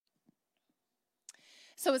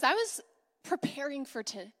So as I was preparing for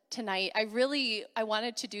tonight, I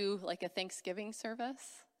wanted to do like a Thanksgiving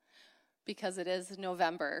service because it is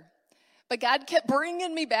November. But God kept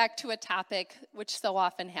bringing me back to a topic which so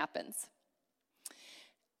often happens.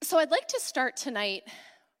 So I'd like to start tonight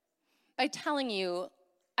by telling you,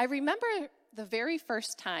 I remember the very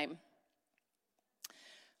first time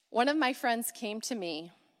one of my friends came to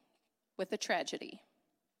me with a tragedy,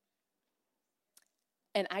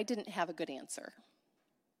 and I didn't have a good answer.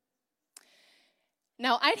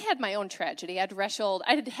 Now, I'd had my own tragedy. I'd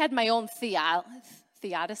had my own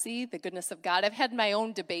theodicy, the goodness of God. I've had my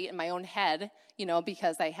own debate in my own head,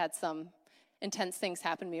 because I had some intense things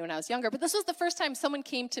happen to me when I was younger. But this was the first time someone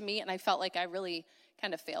came to me, and I felt like I really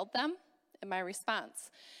kind of failed them in my response.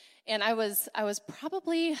 And I was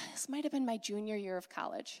probably, this might have been my junior year of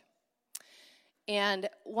college. And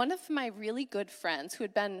one of my really good friends, who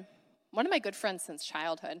had been one of my good friends since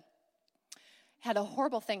childhood, had a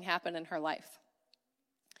horrible thing happen in her life.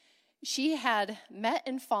 She had met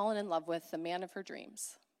and fallen in love with the man of her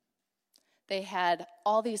dreams. They had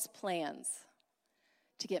all these plans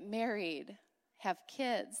to get married, have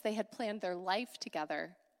kids. They had planned their life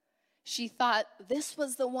together. She thought this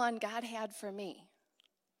was the one God had for me.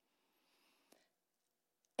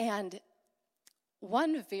 And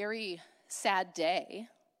one very sad day,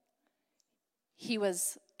 he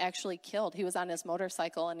was actually killed. He was on his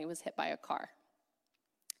motorcycle and he was hit by a car.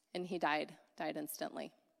 And he died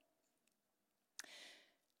instantly.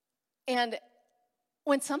 And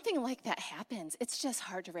when something like that happens, it's just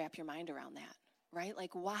hard to wrap your mind around that, right?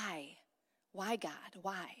 Like, why? Why, God?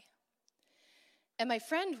 Why? And my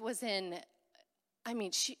friend was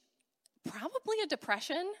she probably a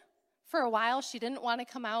depression for a while. She didn't want to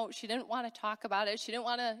come out. She didn't want to talk about it. She didn't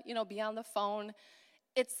want to, be on the phone.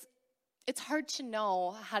 It's hard to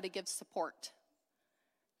know how to give support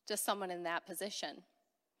to someone in that position.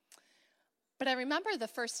 But I remember the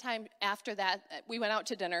first time after that, we went out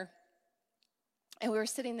to dinner. And we were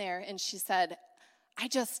sitting there, and she said, I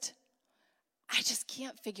just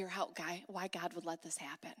can't figure out why God would let this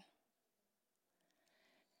happen.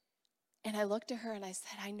 And I looked at her, and I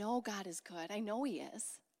said, I know God is good. I know he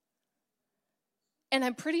is. And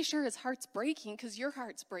I'm pretty sure his heart's breaking because your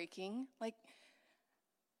heart's breaking.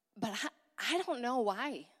 But I don't know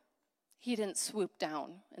why he didn't swoop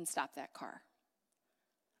down and stop that car.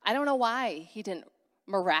 I don't know why he didn't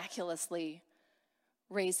miraculously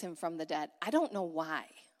raise him from the dead. I don't know why.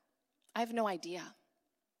 I have no idea.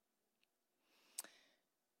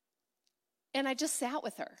 And I just sat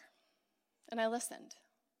with her, and I listened.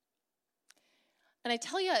 And I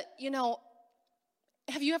tell you,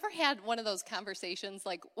 have you ever had one of those conversations,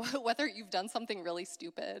 like whether you've done something really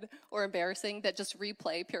stupid or embarrassing that just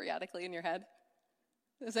replay periodically in your head?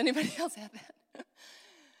 Does anybody else have that?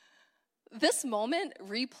 This moment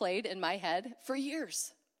replayed in my head for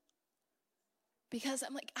years. Because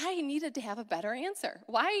I'm like, I needed to have a better answer.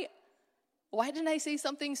 Why didn't I say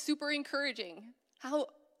something super encouraging?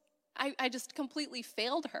 I just completely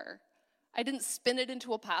failed her. I didn't spin it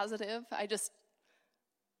into a positive.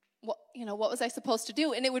 What was I supposed to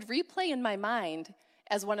do? And it would replay in my mind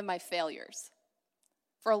as one of my failures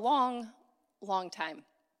for a long, long time.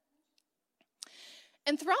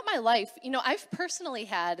 And throughout my life, I've personally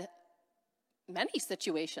had many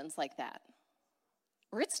situations like that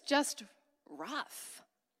where it's just rough.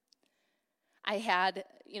 I had,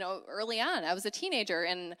 early on, I was a teenager,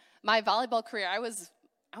 and my volleyball career, I was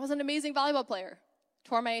an amazing volleyball player.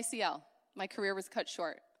 Tore my ACL. My career was cut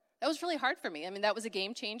short. That was really hard for me. That was a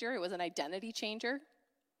game changer. It was an identity changer.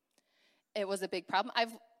 It was a big problem.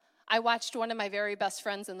 I watched one of my very best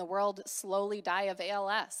friends in the world slowly die of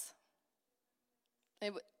ALS.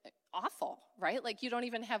 Awful, right? Like, you don't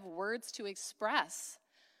even have words to express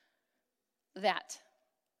that.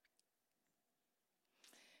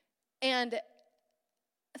 And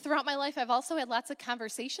throughout my life, I've also had lots of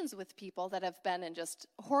conversations with people that have been in just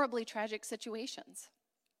horribly tragic situations,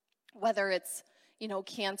 whether it's,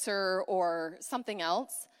 cancer or something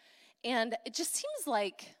else. And it just seems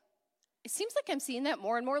like I'm seeing that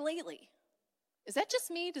more and more lately. Is that just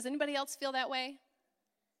me? Does anybody else feel that way?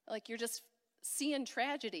 Like you're just seeing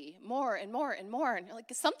tragedy more and more and more, and you're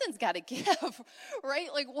like, something's got to give,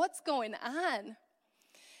 right? Like, what's going on?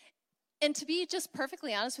 And to be just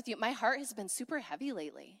perfectly honest with you, my heart has been super heavy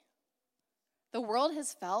lately. The world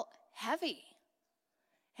has felt heavy,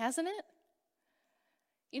 hasn't it?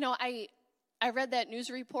 I read that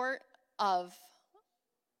news report of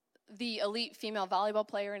the elite female volleyball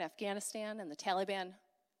player in Afghanistan, and the Taliban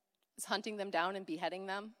is hunting them down and beheading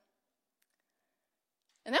them.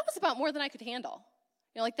 And that was about more than I could handle.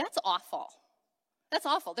 That's awful. That's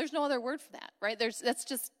awful. There's no other word for that, right? That's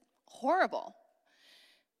just horrible.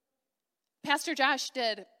 Pastor Josh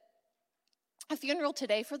did a funeral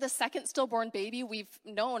today for the second stillborn baby we've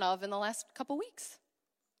known of in the last couple weeks.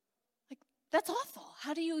 Like, that's awful.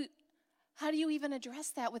 How do you even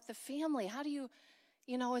address that with the family? How do you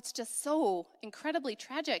it's just so incredibly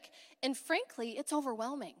tragic. And frankly, it's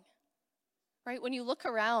overwhelming, right? When you look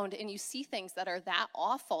around and you see things that are that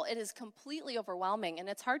awful, it is completely overwhelming, and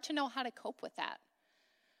it's hard to know how to cope with that,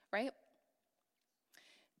 right?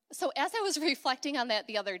 So as I was reflecting on that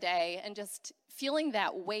the other day and just feeling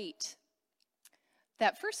that weight,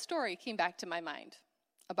 that first story came back to my mind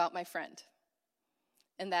about my friend.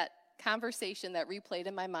 And that conversation that replayed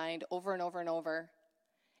in my mind over and over and over.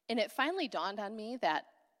 And it finally dawned on me that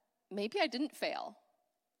maybe I didn't fail.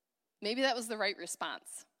 Maybe that was the right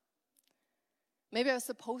response. Maybe I was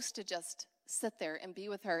supposed to just sit there and be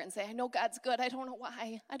with her and say, I know God's good. I don't know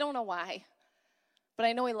why. But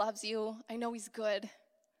I know he loves you. I know he's good.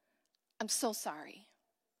 I'm so sorry.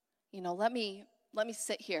 Let me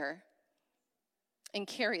sit here and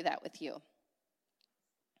carry that with you.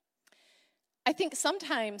 I think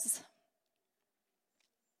sometimes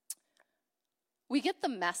we get the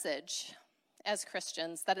message as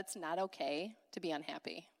Christians that it's not okay to be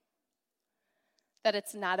unhappy, that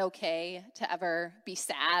it's not okay to ever be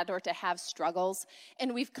sad or to have struggles.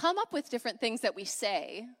 And we've come up with different things that we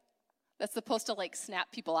say that's supposed to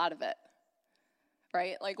snap people out of it,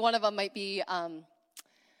 right? Like one of them might be,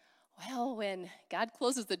 well, when God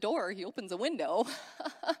closes the door, he opens a window.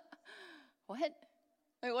 What?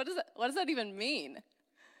 What does that even mean?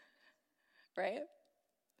 Right?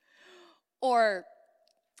 Or,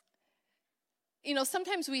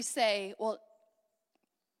 sometimes we say, well,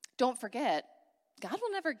 don't forget, God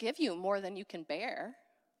will never give you more than you can bear.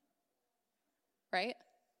 Right?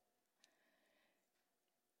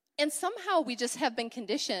 And somehow we just have been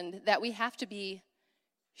conditioned that we have to be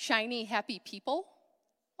shiny, happy people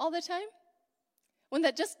all the time, when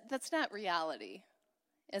that's not reality,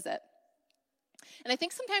 is it? And I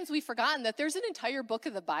think sometimes we've forgotten that there's an entire book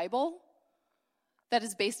of the Bible that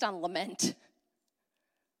is based on lament.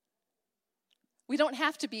 We don't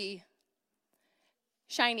have to be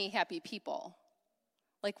shiny, happy people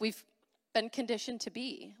like we've been conditioned to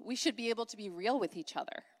be. We should be able to be real with each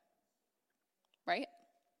other, right?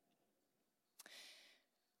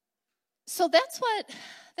 So that's what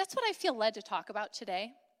I feel led to talk about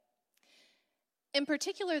today. In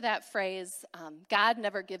particular, that phrase, God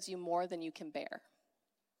never gives you more than you can bear.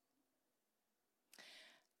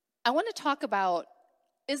 I want to talk about,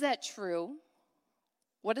 is that true?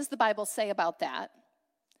 What does the Bible say about that?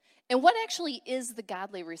 And what actually is the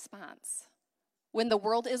godly response when the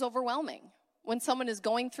world is overwhelming, when someone is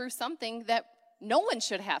going through something that no one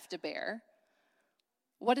should have to bear?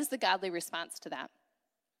 What is the godly response to that?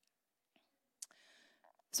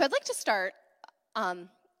 So I'd like to start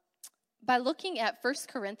by looking at 1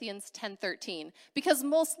 Corinthians 10:13, because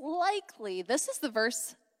most likely this is the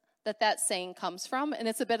verse that saying comes from, and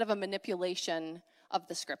it's a bit of a manipulation of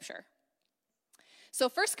the scripture. So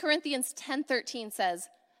 1 Corinthians 10:13 says,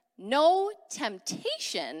 no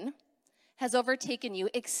temptation has overtaken you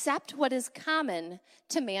except what is common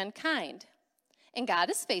to mankind. And God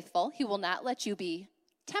is faithful. He will not let you be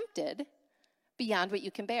tempted beyond what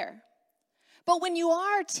you can bear. But when you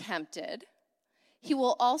are tempted, he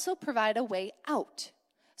will also provide a way out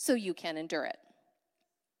so you can endure it.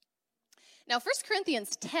 Now, 1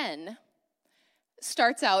 Corinthians 10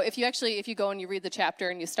 starts out, if you go and you read the chapter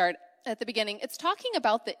and you start at the beginning, it's talking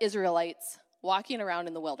about the Israelites walking around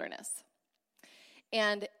in the wilderness.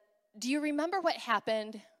 And do you remember what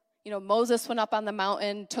happened? Moses went up on the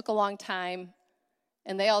mountain, took a long time,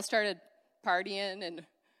 and they all started partying and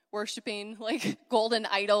worshiping golden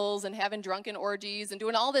idols and having drunken orgies and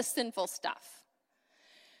doing all this sinful stuff.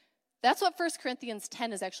 That's what 1 Corinthians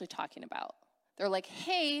 10 is actually talking about. They're like,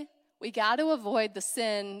 hey, we got to avoid the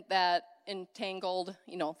sin that entangled,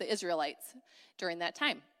 the Israelites during that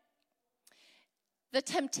time. The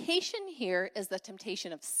temptation here is the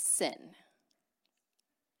temptation of sin.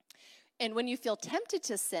 And when you feel tempted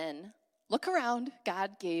to sin, look around.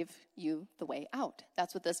 God gave you the way out.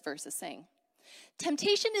 That's what this verse is saying.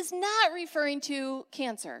 Temptation is not referring to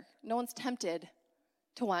cancer. No one's tempted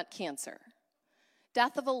to want cancer.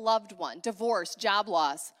 Death of a loved one, divorce, job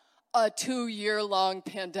loss, a 2-year-long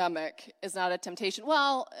pandemic is not a temptation.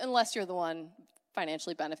 Well, unless you're the one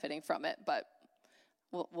financially benefiting from it, but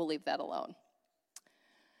we'll leave that alone.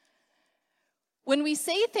 When we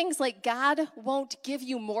say things like God won't give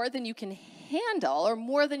you more than you can handle or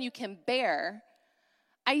more than you can bear,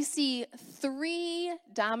 I see 3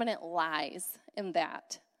 dominant lies in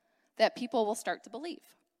that that people will start to believe.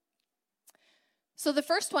 So the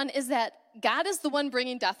first one is that God is the one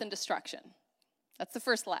bringing death and destruction. That's the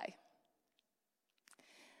first lie.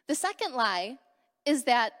 The second lie is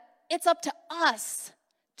that it's up to us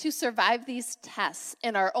to survive these tests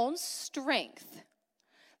in our own strength,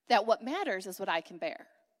 that what matters is what I can bear.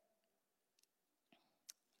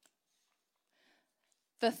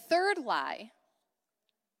 The third lie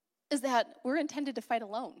is that we're intended to fight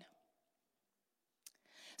alone.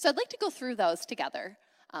 So I'd like to go through those together.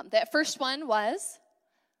 That first one was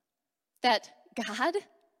that God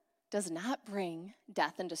does not bring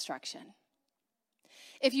death and destruction.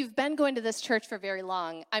 If you've been going to this church for very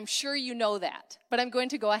long, I'm sure you know that, but I'm going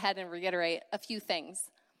to go ahead and reiterate a few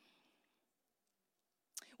things.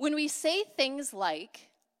 When we say things like,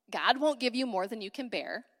 God won't give you more than you can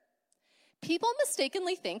bear, people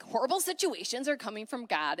mistakenly think horrible situations are coming from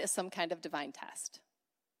God as some kind of divine test.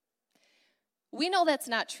 We know that's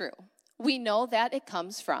not true. We know that it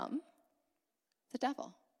comes from the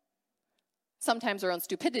devil. Sometimes our own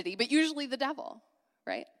stupidity, but usually the devil,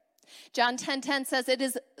 right? John 10:10 says it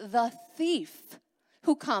is the thief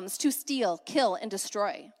who comes to steal, kill, and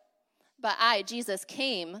destroy. But I, Jesus,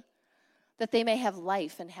 came that they may have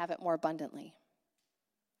life and have it more abundantly.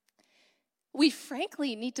 We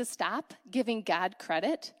frankly need to stop giving God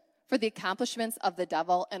credit for the accomplishments of the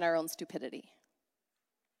devil and our own stupidity.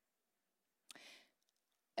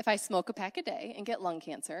 If I smoke a pack a day and get lung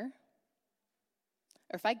cancer,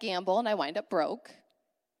 or if I gamble and I wind up broke,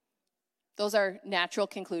 those are natural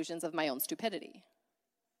conclusions of my own stupidity,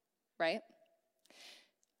 right?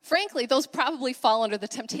 Frankly, those probably fall under the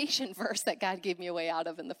temptation verse that God gave me a way out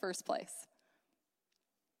of in the first place.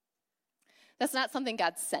 That's not something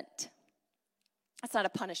God sent. That's not a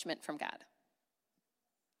punishment from God.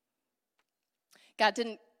 God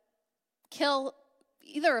didn't kill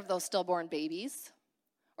either of those stillborn babies,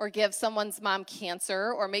 or give someone's mom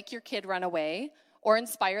cancer, or make your kid run away, or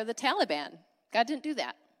inspire the Taliban. God didn't do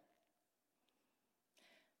that.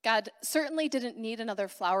 God certainly didn't need another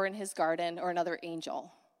flower in his garden or another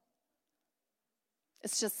angel.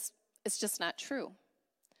 It's just not true.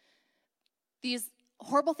 These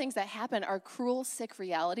horrible things that happen are cruel, sick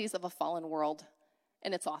realities of a fallen world,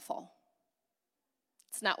 and it's awful.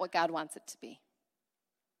 It's not what God wants it to be.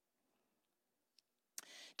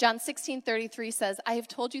 John 16:33 says, I have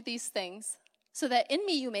told you these things so that in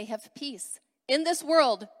me you may have peace. In this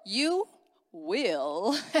world you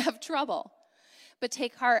will have trouble. But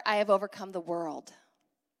take heart, I have overcome the world.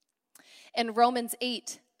 In Romans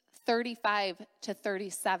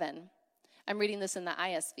 8:35-37, I'm reading this in the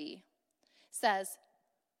ISV, says,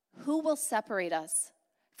 who will separate us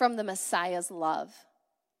from the Messiah's love?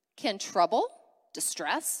 Can trouble,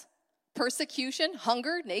 distress, persecution,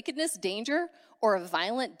 hunger, nakedness, danger, or a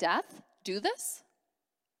violent death do this?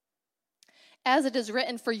 As it is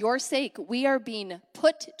written, for your sake, we are being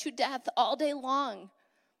put to death all day long.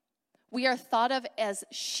 We are thought of as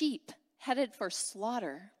sheep headed for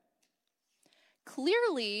slaughter.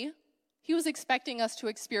 Clearly, he was expecting us to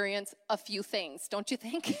experience a few things, don't you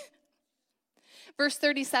think? Verse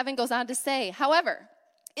 37 goes on to say, however,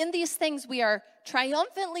 in these things we are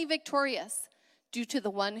triumphantly victorious due to the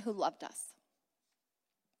one who loved us.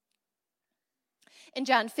 In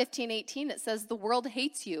John 15:18, it says, the world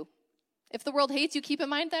hates you. If the world hates you, keep in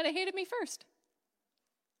mind that it hated me first.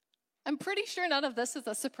 I'm pretty sure none of this is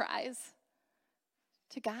a surprise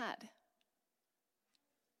to God.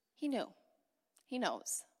 He knew. He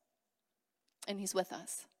knows. And he's with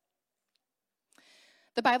us.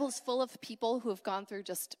 The Bible is full of people who have gone through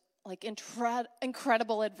just like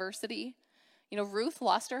incredible adversity. You know, Ruth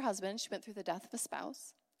lost her husband. She went through the death of a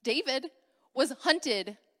spouse. David was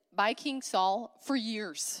hunted by King Saul for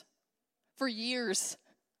years. For years.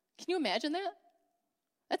 Can you imagine that?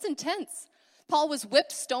 That's intense. Paul was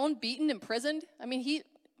whipped, stoned, beaten, imprisoned. I mean, he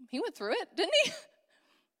went through it, didn't he?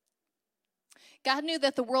 God knew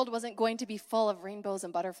that the world wasn't going to be full of rainbows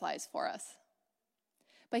and butterflies for us.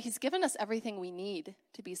 But he's given us everything we need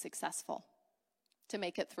to be successful, to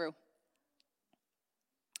make it through.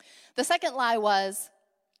 The second lie was,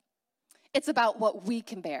 it's about what we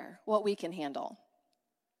can bear, what we can handle.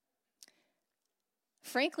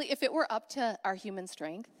 Frankly, if it were up to our human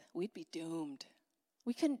strength, we'd be doomed.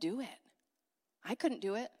 We couldn't do it. I couldn't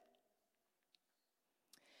do it.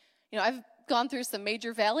 You know, I've gone through some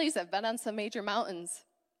major valleys. I've been on some major mountains.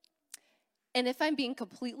 And if I'm being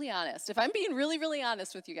completely honest, if I'm being really, really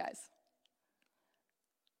honest with you guys,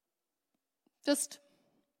 just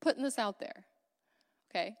putting this out there,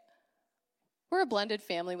 okay? We're a blended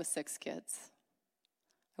family with 6 kids.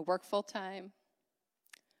 I work full time.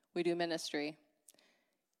 We do ministry.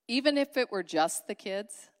 Even if it were just the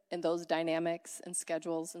kids, in those dynamics and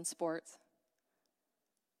schedules and sports?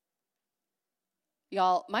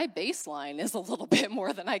 Y'all, my baseline is a little bit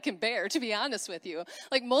more than I can bear, to be honest with you.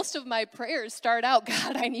 Like, most of my prayers start out,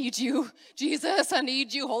 God, I need you. Jesus, I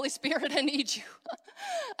need you. Holy Spirit, I need you.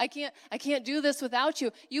 I can't do this without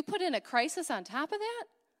you. You put in a crisis on top of that?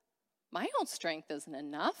 My own strength isn't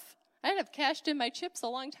enough. I'd have cashed in my chips a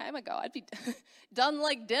long time ago. I'd be done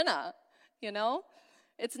like dinner, you know?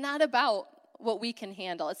 It's not about what we can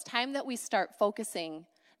handle. It's time that we start focusing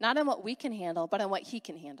not on what we can handle, but on what he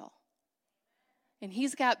can handle. And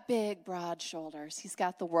he's got big, broad shoulders. He's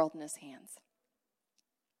got the world in his hands.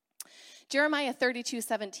 Jeremiah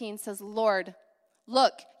 32:17 says, Lord,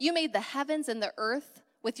 look, you made the heavens and the earth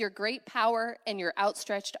with your great power and your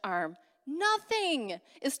outstretched arm. Nothing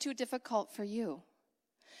is too difficult for you.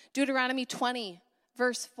 Deuteronomy 20,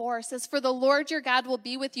 verse 4 says, for the Lord your God will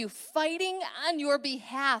be with you, fighting on your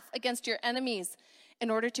behalf against your enemies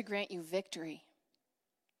in order to grant you victory.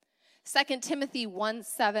 2 Timothy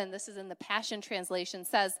 1:7, this is in the Passion Translation,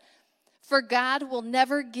 says, for God will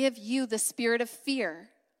never give you the spirit of fear,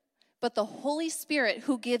 but the Holy Spirit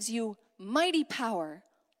who gives you mighty power,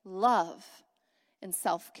 love, and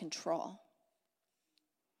self-control.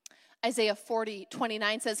 Isaiah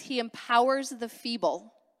 40:29 says, he empowers the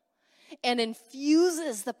feeble and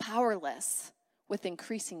infuses the powerless with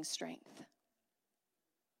increasing strength.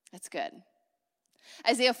 That's good.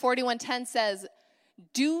 Isaiah 41:10 says,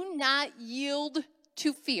 do not yield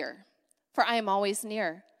to fear, for I am always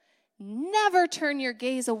near. Never turn your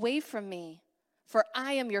gaze away from me, for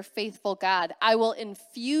I am your faithful God. I will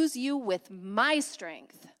infuse you with my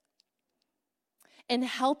strength and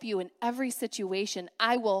help you in every situation.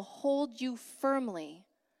 I will hold you firmly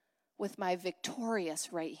with my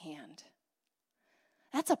victorious right hand.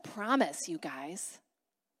 That's a promise, you guys.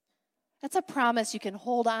 That's a promise you can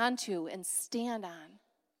hold on to and stand on.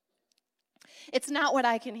 It's not what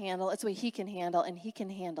I can handle, it's what he can handle, and he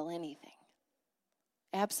can handle anything.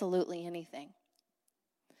 Absolutely anything.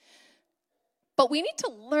 But we need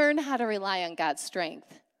to learn how to rely on God's strength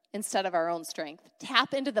instead of our own strength.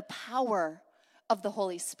 Tap into the power of the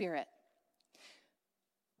Holy Spirit.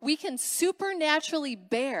 We can supernaturally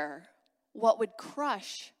bear what would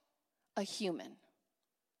crush a human.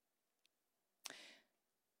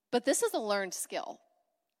 But this is a learned skill.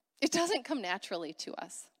 It doesn't come naturally to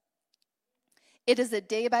us. It is a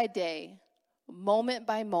day-by-day,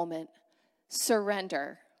 moment-by-moment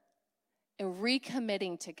surrender and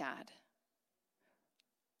recommitting to God,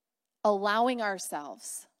 allowing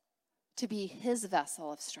ourselves to be his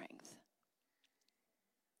vessel of strength.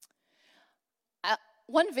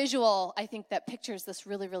 One visual, I think, that pictures this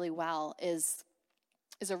really, really well is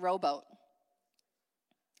a rowboat.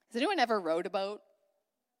 Has anyone ever rowed a boat?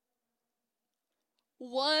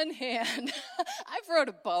 One hand. I've rowed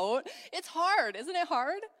a boat. It's hard, isn't it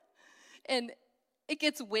hard? And it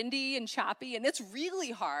gets windy and choppy, and it's really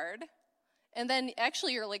hard. And then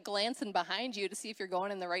actually you're like glancing behind you to see if you're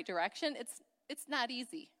going in the right direction. It's not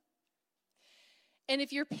easy. And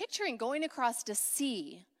if you're picturing going across the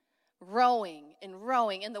sea, rowing, and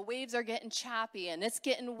the waves are getting choppy, and it's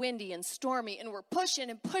getting windy and stormy, and we're pushing,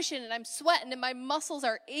 and I'm sweating, and my muscles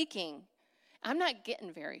are aching, I'm not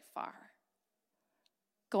getting very far.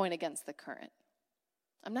 Going against the current.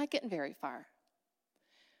 I'm not getting very far.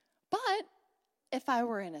 But if I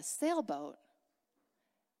were in a sailboat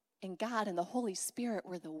and God and the Holy Spirit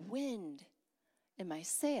were the wind in my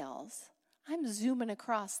sails, I'm zooming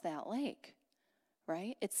across that lake,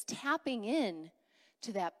 right? It's tapping in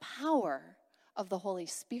to that power of the Holy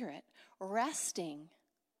Spirit, resting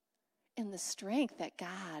in the strength that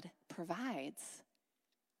God provides.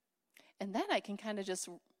 And then I can kind of just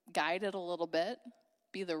guide it a little bit,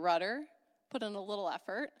 be the rudder, put in a little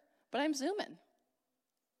effort, but I'm zooming.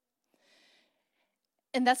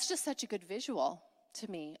 And that's just such a good visual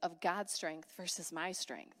to me of God's strength versus my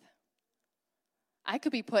strength. I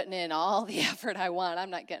could be putting in all the effort I want. I'm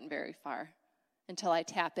not getting very far until I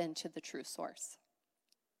tap into the true source.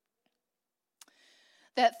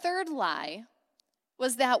 That third lie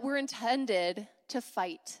was that we're intended to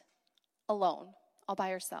fight alone, all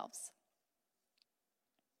by ourselves.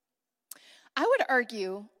 I would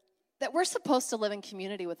argue that we're supposed to live in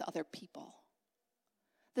community with other people.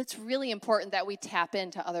 That's really important that we tap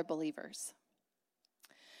into other believers.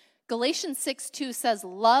 Galatians 6:2 says,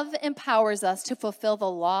 love empowers us to fulfill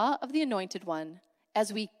the law of the Anointed One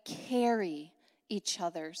as we carry each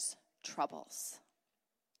other's troubles.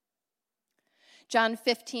 John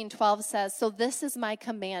 15:12 says, so this is my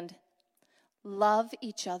command, love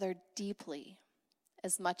each other deeply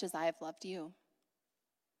as much as I have loved you.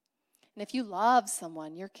 And if you love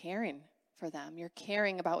someone, you're caring for them. You're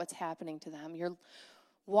caring about what's happening to them. You're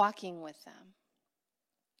walking with them.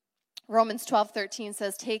 Romans 12:13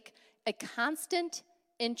 says, take a constant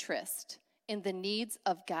interest in the needs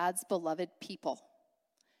of God's beloved people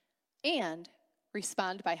and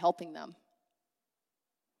respond by helping them.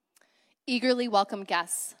 Eagerly welcome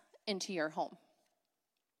guests into your home.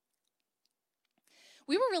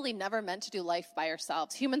 We were really never meant to do life by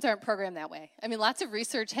ourselves. Humans aren't programmed that way. I mean, lots of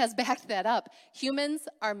research has backed that up. Humans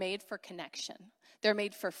are made for connection. They're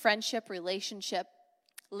made for friendship, relationship,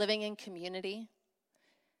 living in community.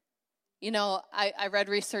 You know, I read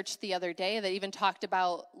research the other day that even talked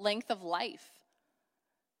about length of life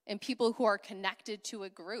and people who are connected to a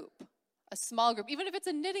group, a small group, even if it's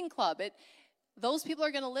a knitting club. Those people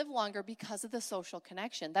are going to live longer because of the social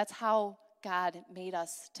connection. That's how God made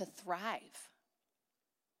us to thrive.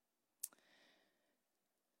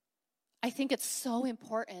 I think it's so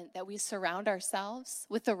important that we surround ourselves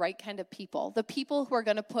with the right kind of people, the people who are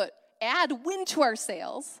going to add wind to our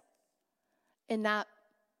sails and not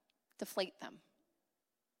deflate them.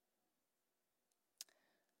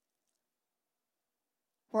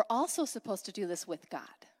 We're also supposed to do this with God.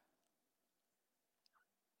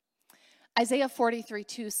 Isaiah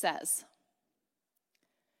 43:2 says,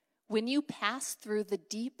 when you pass through the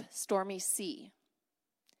deep, stormy sea,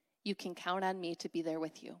 you can count on me to be there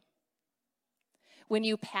with you. When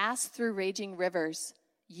you pass through raging rivers,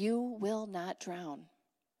 you will not drown.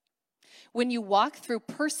 When you walk through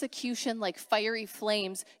persecution like fiery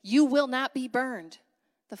flames, you will not be burned.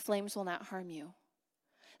 The flames will not harm you.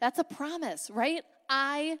 That's a promise, right?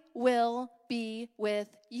 I will be with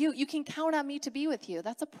you. You can count on me to be with you.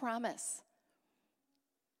 That's a promise.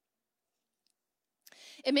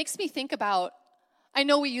 It makes me think about, I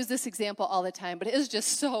know we use this example all the time, but it is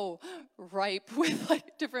just so ripe with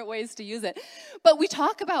like different ways to use it. But we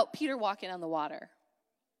talk about Peter walking on the water,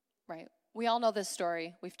 right? We all know this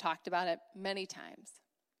story. We've talked about it many times.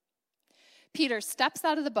 Peter steps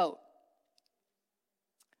out of the boat.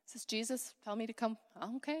 Says, Jesus, tell me to come.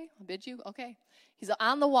 Okay, I'll bid you. Okay. He's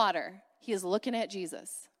on the water. He is looking at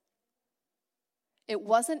Jesus. It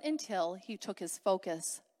wasn't until he took his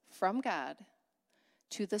focus from God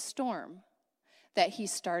to the storm that he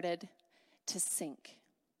started to sink.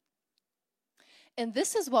 And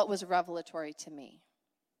this is what was revelatory to me.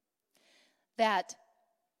 That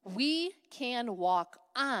we can walk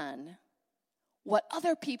on what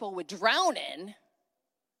other people would drown in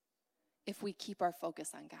if we keep our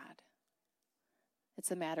focus on God.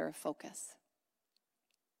 It's a matter of focus.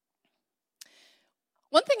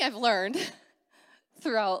 One thing I've learned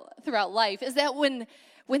throughout life is that when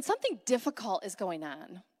something difficult is going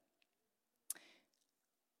on,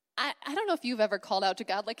 I don't know if you've ever called out to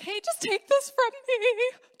God like, hey, just take this from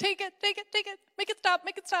me. Take it. Make it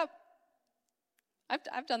stop.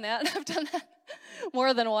 I've done that. I've done that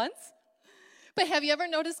more than once. But have you ever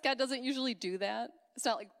noticed God doesn't usually do that? It's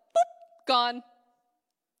not like, boop, gone.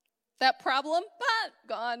 That problem,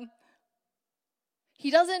 gone.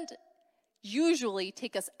 He doesn't usually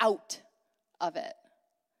take us out of it,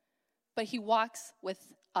 but he walks with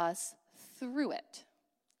us through it.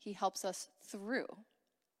 He helps us through.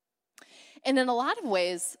 And in a lot of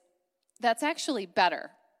ways, that's actually better.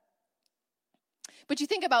 But you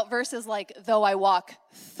think about verses like, though I walk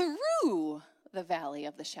through the valley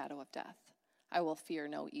of the shadow of death, I will fear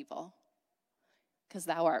no evil, because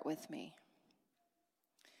thou art with me.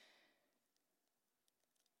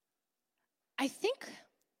 I think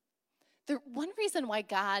the one reason why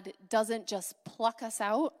God doesn't just pluck us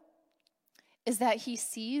out is that he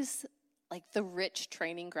sees like the rich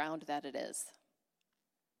training ground that it is.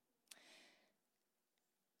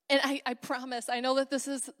 And I promise, I know that this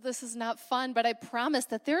is not fun, but I promise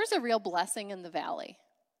that there is a real blessing in the valley.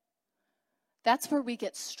 That's where we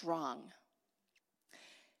get strong.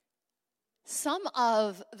 Some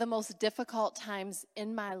of the most difficult times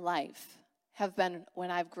in my life have been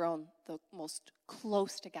when I've grown the most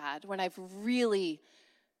close to God, when I've really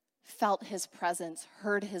felt his presence,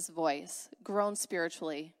 heard his voice, grown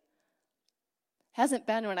spiritually. Hasn't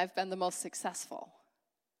been when I've been the most successful.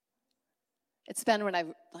 It's been when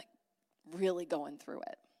I'm like really going through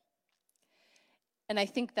it. And I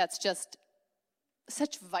think that's just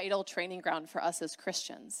such vital training ground for us as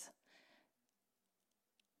Christians.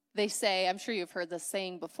 They say, I'm sure you've heard this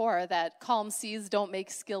saying before, that calm seas don't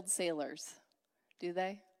make skilled sailors. Do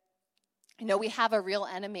they? You know, we have a real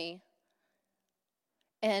enemy.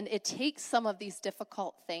 And it takes some of these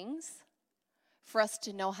difficult things for us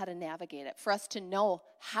to know how to navigate it, for us to know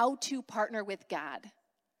how to partner with God,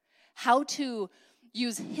 how to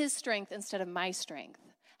use his strength instead of my strength,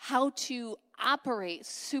 how to operate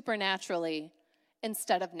supernaturally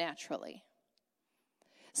instead of naturally.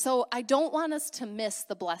 So I don't want us to miss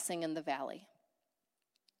the blessing in the valley.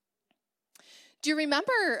 Do you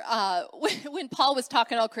remember when Paul was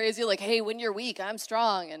talking all crazy, like, hey, when you're weak, I'm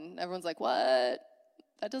strong. And everyone's like, what?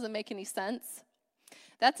 That doesn't make any sense.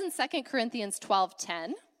 That's in 2 Corinthians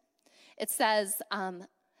 12:10. It says,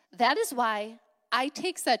 that is why I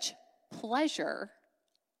take such pleasure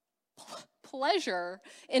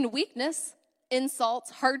in weakness,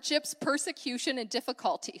 insults, hardships, persecution, and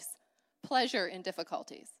difficulties. Pleasure in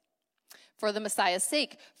difficulties. For the Messiah's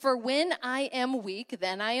sake. For when I am weak,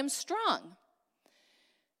 then I am strong.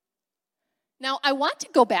 Now, I want to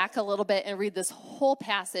go back a little bit and read this whole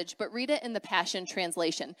passage, but read it in the Passion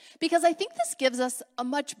Translation, because I think this gives us a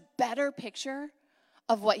much better picture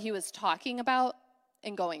of what he was talking about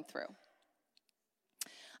and going through.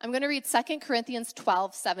 I'm going to read 2 Corinthians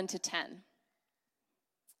 12:7-10.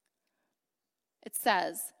 It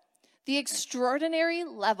says, the extraordinary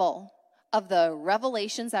level of the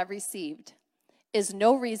revelations I've received is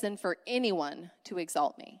no reason for anyone to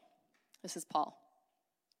exalt me. This is Paul.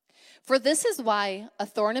 For this is why a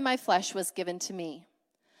thorn in my flesh was given to me,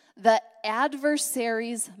 the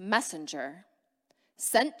adversary's messenger,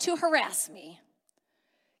 sent to harass me,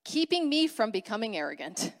 keeping me from becoming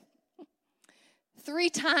arrogant. 3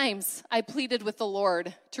 times I pleaded with the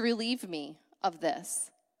Lord to relieve me of this.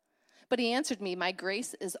 But he answered me, my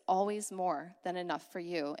grace is always more than enough for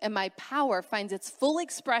you, and my power finds its full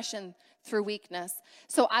expression through weakness.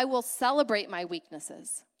 So I will celebrate my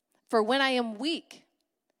weaknesses. For when I am weak,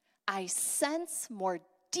 I sense more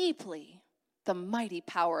deeply the mighty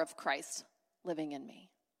power of Christ living in me.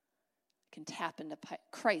 I can tap into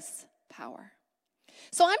Christ's power.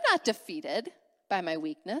 So I'm not defeated by my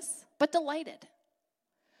weakness, but delighted.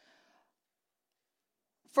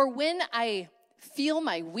 For when I feel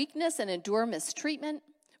my weakness and endure mistreatment,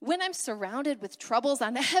 when I'm surrounded with troubles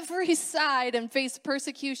on every side and face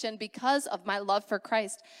persecution because of my love for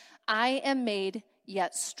Christ, I am made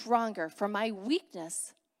yet stronger, for my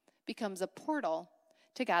weakness becomes a portal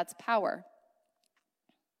to God's power.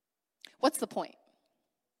 What's the point?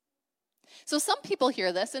 So some people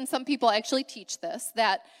hear this, and some people actually teach this,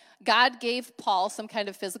 that God gave Paul some kind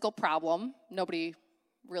of physical problem. Nobody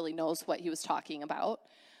really knows what he was talking about,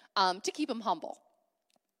 to keep him humble.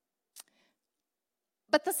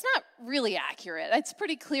 But that's not really accurate. It's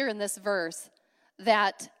pretty clear in this verse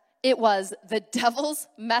that it was the devil's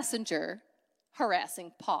messenger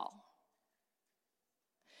harassing Paul.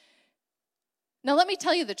 Now, let me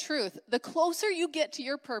tell you the truth. The closer you get to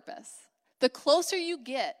your purpose, the closer you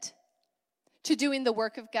get to doing the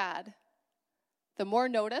work of God, the more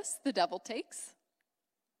notice the devil takes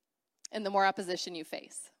and the more opposition you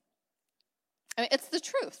face. I mean, it's the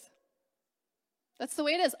truth. That's the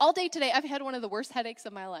way it is. All day today, I've had one of the worst headaches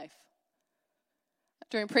of my life.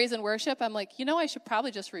 During praise and worship, I'm like, I should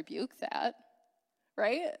probably just rebuke that,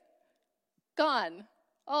 right? Gone.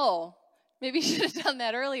 Oh, maybe you should have done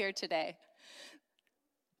that earlier today.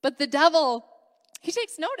 But the devil, he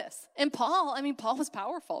takes notice. And Paul was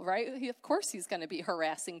powerful, right? Of course he's going to be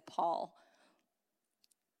harassing Paul.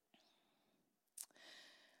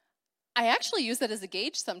 I actually use that as a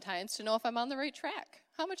gauge sometimes to know if I'm on the right track.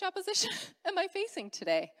 How much opposition am I facing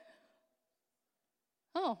today?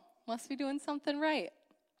 Oh, must be doing something right.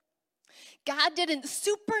 God didn't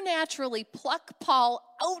supernaturally pluck Paul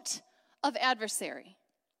out of adversity.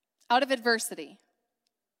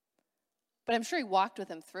 But I'm sure he walked with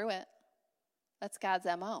him through it. That's God's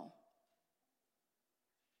MO.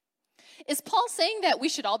 Is Paul saying that we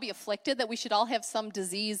should all be afflicted, that we should all have some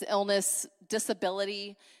disease, illness,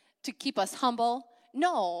 disability to keep us humble?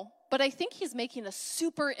 No, but I think he's making a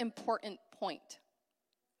super important point.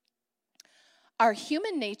 Our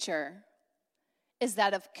human nature is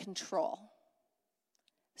that of control,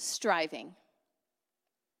 striving,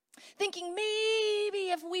 thinking maybe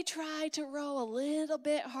if we try to row a little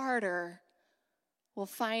bit harder, we'll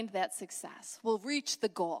find that success. We'll reach the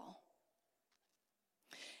goal.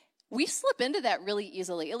 We slip into that really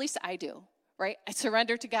easily. At least I do, right? I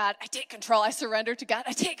surrender to God. I take control. I surrender to God.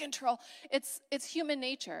 I take control. It's human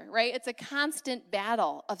nature, right? It's a constant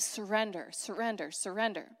battle of surrender, surrender,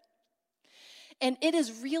 surrender. And it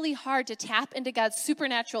is really hard to tap into God's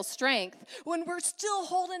supernatural strength when we're still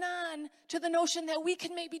holding on to the notion that we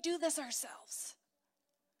can maybe do this ourselves.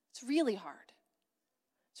 It's really hard.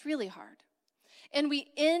 It's really hard. And we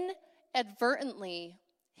inadvertently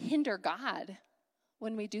hinder God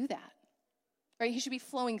when we do that, right? He should be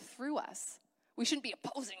flowing through us. We shouldn't be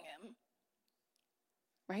opposing him,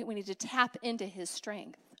 right? We need to tap into his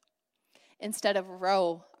strength instead of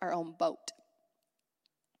row our own boat.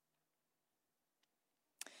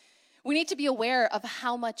 We need to be aware of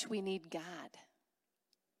how much we need God.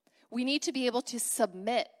 We need to be able to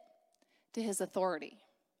submit to his authority.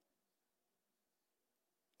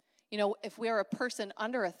 You know, if we're a person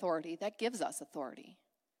under authority, that gives us authority.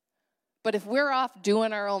 But if we're off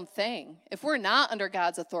doing our own thing, if we're not under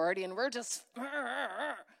God's authority and we're just,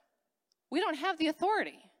 we don't have the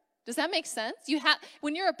authority. Does that make sense?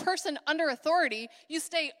 When you're a person under authority, you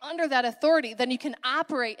stay under that authority, then you can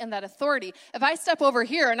operate in that authority. If I step over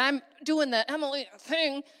here and I'm doing the Emily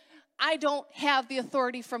thing, I don't have the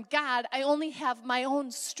authority from God. I only have my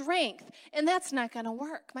own strength, and that's not going to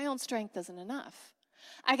work. My own strength isn't enough.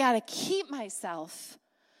 I got to keep myself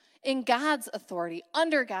in God's authority,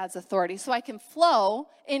 under God's authority, so I can flow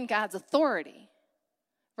in God's authority,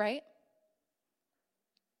 right?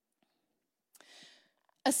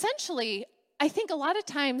 Essentially, I think a lot of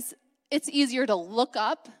times it's easier to look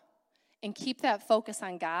up and keep that focus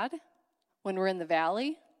on God when we're in the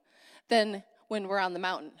valley than when we're on the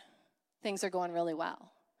mountain. Things are going really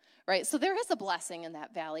well, right? So there is a blessing in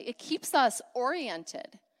that valley. It keeps us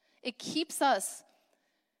oriented. It keeps us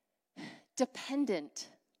dependent,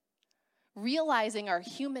 realizing our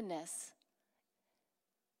humanness.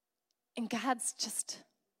 And God's just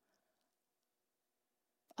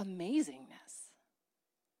amazingness.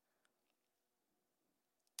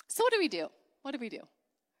 So what do we do? What do we do?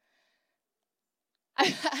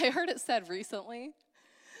 I heard it said recently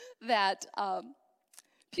that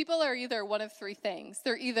people are either one of three things.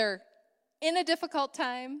 They're either in a difficult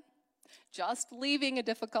time, just leaving a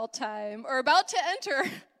difficult time, or about to enter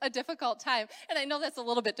a difficult time. And I know that's a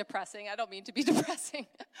little bit depressing. I don't mean to be depressing.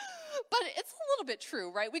 But it's a little bit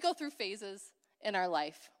true, right? We go through phases in our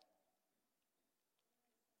life.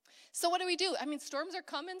 So what do we do? I mean, storms are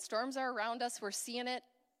coming. Storms are around us. We're seeing it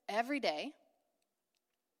every day.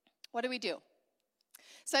 What do we do?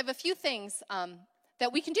 So I have a few things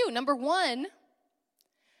that we can do. Number one,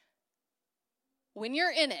 when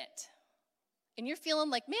you're in it and you're feeling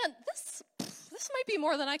like, man, this might be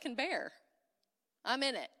more than I can bear. I'm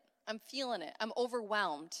in it. I'm feeling it. I'm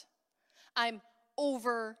overwhelmed. I'm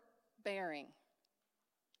overbearing.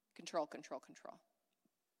 Control, control, control.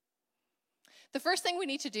 The first thing we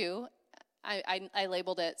need to do, I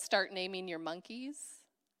labeled it, start naming your monkeys.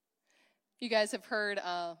 You guys have heard,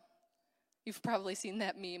 you've probably seen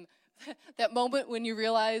that meme, that moment when you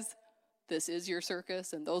realize this is your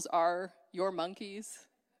circus and those are your monkeys,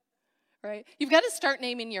 right? You've got to start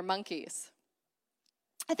naming your monkeys.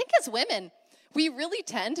 I think as women, we really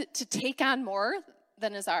tend to take on more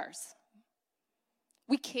than is ours.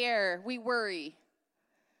 We care, we worry.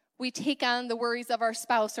 We take on the worries of our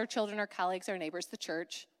spouse, our children, our colleagues, our neighbors, the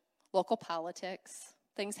church, local politics,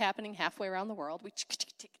 things happening halfway around the world. We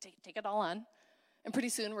take it all on. And pretty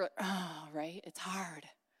soon we're, right, it's hard.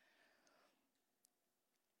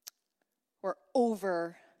 We're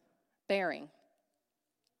overbearing.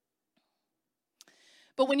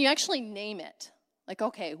 But when you actually name it, like,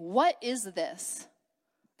 okay, what is this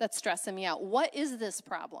that's stressing me out? What is this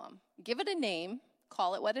problem? Give it a name,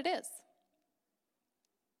 call it what it is.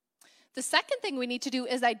 The second thing we need to do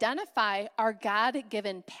is identify our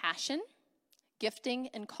God-given passion, gifting,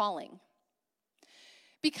 and calling.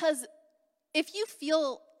 Because if you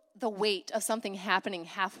feel the weight of something happening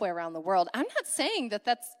halfway around the world, I'm not saying that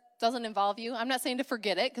doesn't involve you. I'm not saying to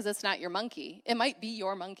forget it because it's not your monkey. It might be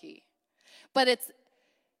your monkey. But it's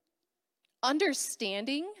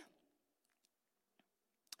understanding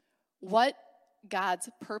what God's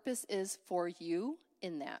purpose is for you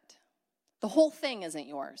in that. The whole thing isn't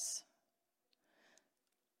yours.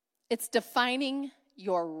 It's defining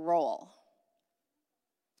your role.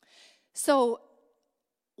 So,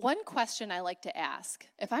 one question I like to ask,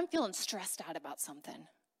 if I'm feeling stressed out about something,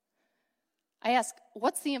 I ask,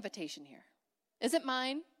 what's the invitation here? Is it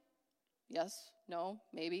mine? Yes, no,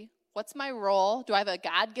 maybe. What's my role? Do I have a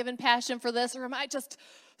God-given passion for this, or am I just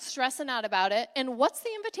stressing out about it? And what's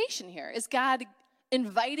the invitation here? Is God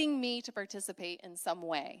inviting me to participate in some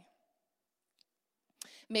way?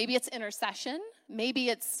 Maybe it's intercession. Maybe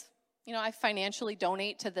it's, I financially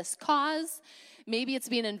donate to this cause. Maybe it's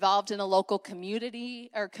being involved in a local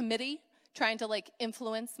community or committee, trying to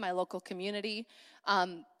influence my local community.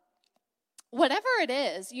 Whatever it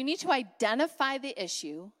is, you need to identify the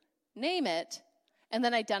issue, name it, and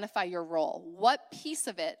then identify your role. What piece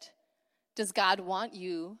of it does God want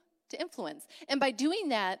you to influence? And by doing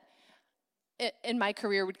that, in my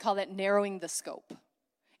career, we'd call that narrowing the scope.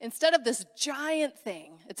 Instead of this giant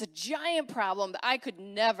thing, it's a giant problem that I could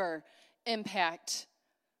never impact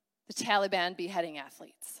the Taliban beheading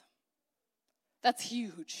athletes. That's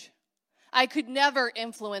huge. I could never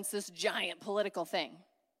influence this giant political thing.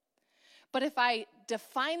 But if I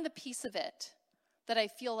define the piece of it that I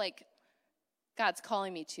feel like God's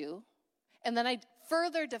calling me to, and then I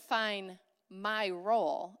further define my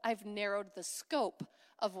role. I've narrowed the scope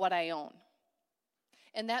of what I own.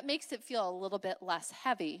 And that makes it feel a little bit less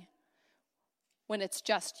heavy when it's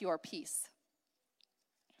just your piece.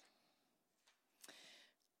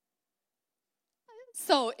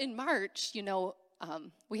 So in March,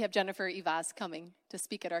 we have Jennifer Ivas coming to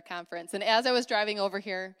speak at our conference. And as I was driving over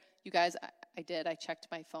here, you guys, I checked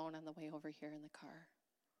my phone on the way over here in the car.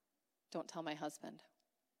 Don't tell my husband.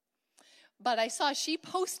 But I saw she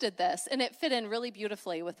posted this, and it fit in really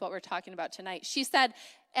beautifully with what we're talking about tonight. She said,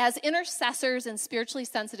 as intercessors and spiritually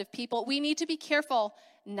sensitive people, we need to be careful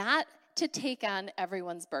not to take on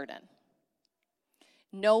everyone's burden.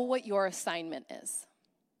 Know what your assignment is.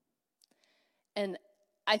 And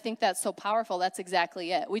I think that's so powerful. That's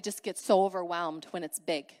exactly it. We just get so overwhelmed when it's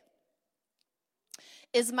big.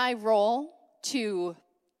 Is my role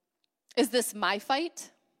is this my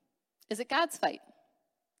fight? Is it God's fight?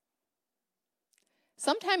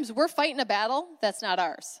 Sometimes we're fighting a battle that's not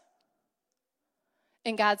ours.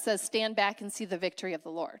 And God says, stand back and see the victory of the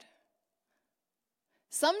Lord.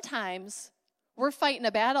 Sometimes we're fighting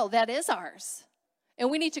a battle that is ours. And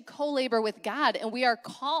we need to co-labor with God. And we are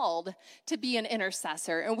called to be an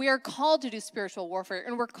intercessor. And we are called to do spiritual warfare.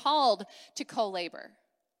 And we're called to co-labor.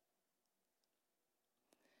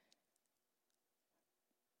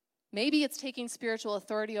 Maybe it's taking spiritual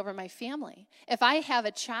authority over my family. If I have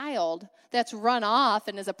a child that's run off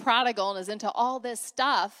and is a prodigal and is into all this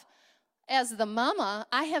stuff, as the mama,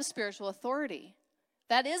 I have spiritual authority.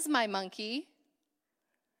 That is my monkey.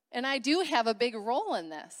 And I do have a big role in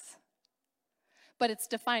this. But it's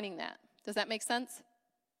defining that. Does that make sense?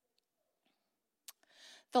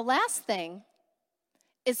 The last thing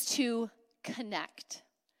is to connect.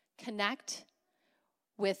 Connect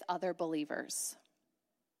with other believers.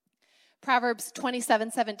 Proverbs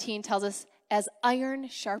 27:17 tells us, as iron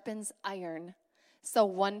sharpens iron, so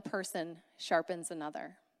one person sharpens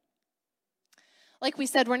another. Like we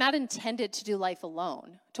said, we're not intended to do life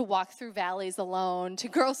alone, to walk through valleys alone,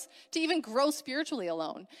 to even grow spiritually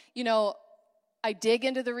alone. I dig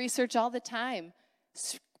into the research all the time.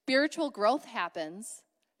 Spiritual growth happens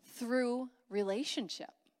through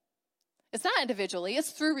relationship. It's not individually,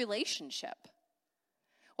 it's through relationship.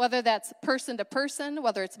 Whether that's person to person,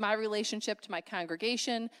 whether it's my relationship to my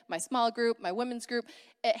congregation, my small group, my women's group,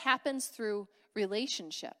 it happens through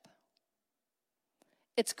relationship.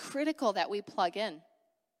 It's critical that we plug in,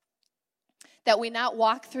 that we not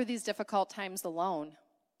walk through these difficult times alone,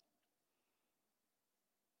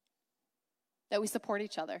 that we support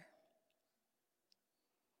each other.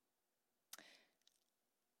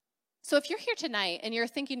 So if you're here tonight and you're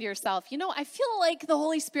thinking to yourself, I feel like the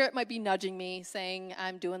Holy Spirit might be nudging me, saying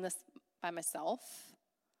I'm doing this by myself.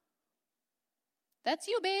 That's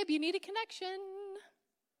you, babe. You need a connection.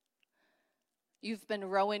 You've been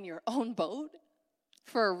rowing your own boat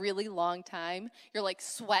for a really long time. You're like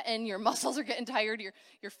sweating. Your muscles are getting tired.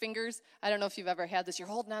 Your fingers, I don't know if you've ever had this. You're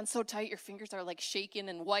holding on so tight. Your fingers are like shaking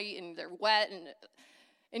and white and they're wet.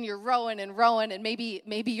 And you're rowing, and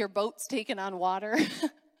maybe your boat's taking on water.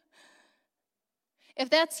 If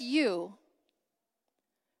that's you,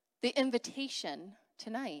 the invitation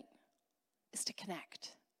tonight is to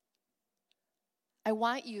connect. I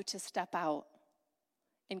want you to step out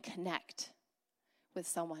and connect with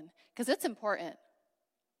someone because it's important.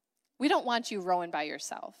 We don't want you rowing by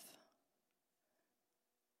yourself.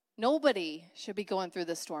 Nobody should be going through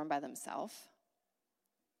the storm by themselves.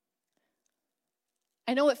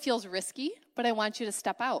 I know it feels risky, but I want you to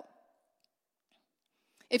step out.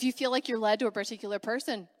 If you feel like you're led to a particular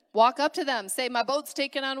person, walk up to them, say, my boat's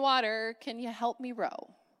taking on water, can you help me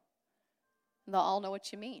row? And they'll all know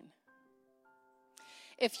what you mean.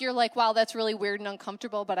 If you're like, wow, that's really weird and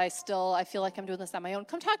uncomfortable, but I feel like I'm doing this on my own,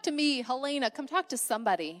 come talk to me, Helena, come talk to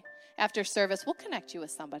somebody after service. We'll connect you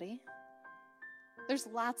with somebody. There's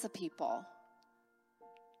lots of people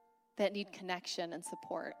that need connection and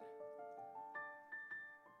support.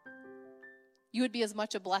 You would be as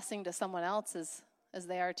much a blessing to someone else as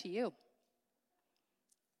they are to you.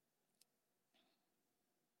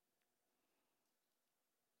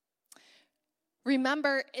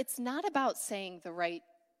 Remember, it's not about saying the right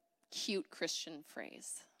cute Christian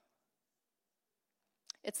phrase.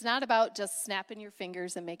 It's not about just snapping your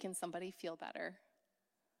fingers and making somebody feel better.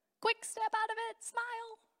 Quick, step out of it,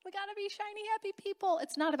 smile. We gotta be shiny, happy people.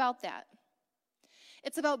 It's not about that.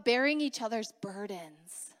 It's about bearing each other's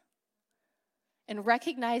burdens and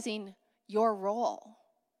recognizing your role.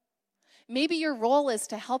 Maybe your role is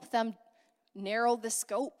to help them narrow the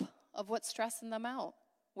scope of what's stressing them out.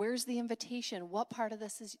 Where's the invitation? What part of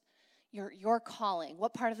this is your calling?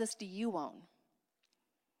 What part of this do you own?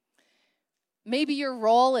 Maybe your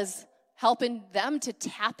role is helping them to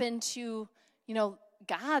tap into,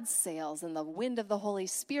 God's sails and the wind of the Holy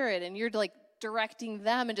Spirit, and you're like directing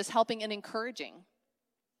them and just helping and encouraging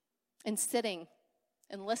and sitting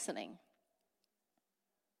and listening.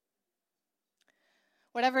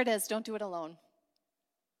 Whatever it is, don't do it alone.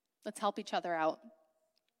 Let's help each other out.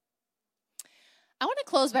 I want to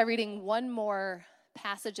close by reading one more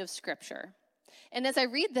passage of Scripture. And as I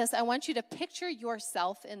read this, I want you to picture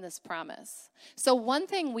yourself in this promise. So one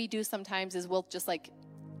thing we do sometimes is we'll just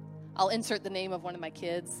I'll insert the name of one of my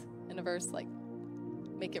kids in a verse,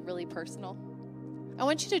 make it really personal. I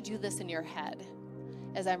want you to do this in your head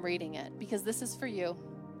as I'm reading it, because this is for you.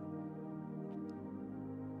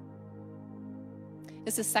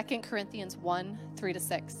 This is 2 Corinthians 1,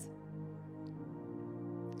 3-6.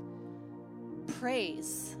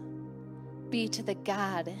 Praise be to the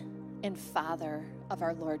God and Father of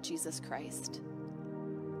our Lord Jesus Christ,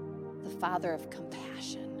 the Father of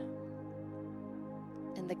compassion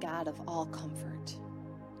and the God of all comfort,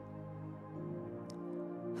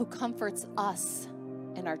 who comforts us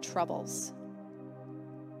in our troubles,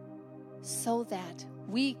 so that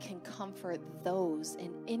we can comfort those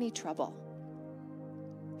in any trouble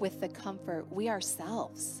with the comfort we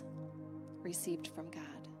ourselves received from God.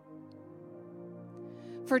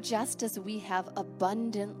 For just as we have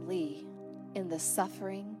abundantly in the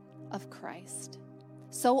suffering of Christ,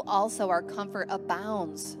 so also our comfort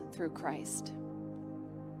abounds through Christ.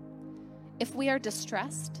 If we are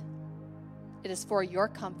distressed, it is for your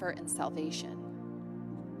comfort and salvation.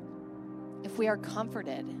 If we are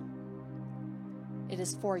comforted, it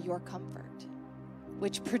is for your comfort,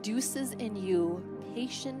 which produces in you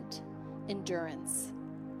patient endurance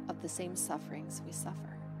of the same sufferings we suffer.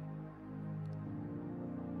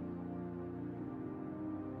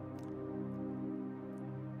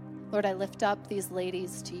 Lord, I lift up these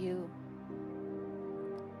ladies to you.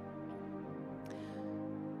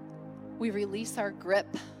 We release our grip.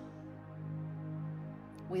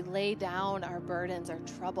 We lay down our burdens, our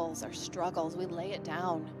troubles, our struggles. We lay it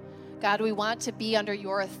down. God, we want to be under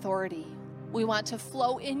your authority. We want to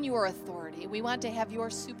flow in your authority. We want to have your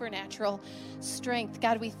supernatural strength.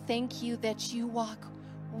 God, we thank you that you walk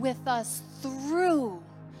with us through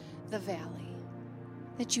the valley,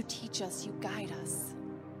 that you teach us, you guide us,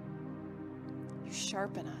 you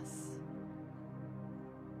sharpen us.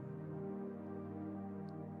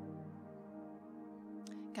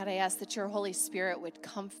 God, I ask that your Holy Spirit would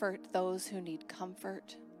comfort those who need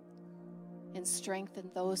comfort and strengthen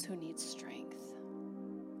those who need strength.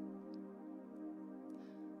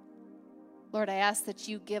 Lord, I ask that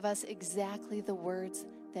you give us exactly the words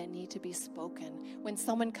that need to be spoken. When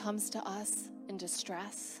someone comes to us in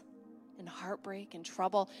distress and heartbreak and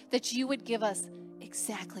trouble, that you would give us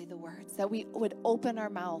exactly the words, that we would open our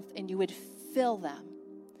mouth and you would fill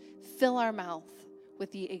our mouth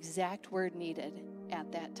with the exact word needed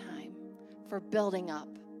at that time for building up,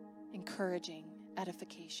 encouraging,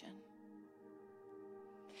 edification.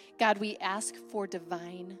 God, we ask for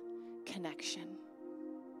divine connection,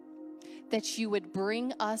 that you would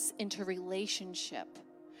bring us into relationship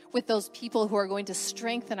with those people who are going to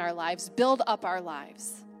strengthen our lives, build up our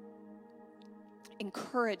lives,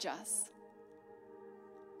 encourage us.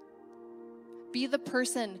 Be the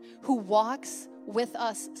person who walks with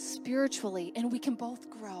us spiritually, and we can both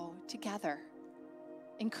grow together,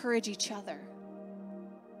 encourage each other.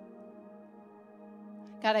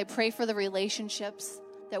 God, I pray for the relationships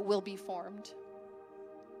that will be formed.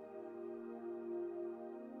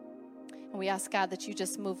 And we ask, God, that you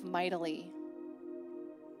just move mightily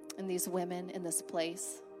in these women, in this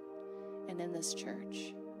place, and in this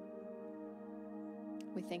church.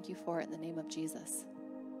 We thank you for it in the name of Jesus.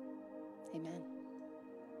 Amen.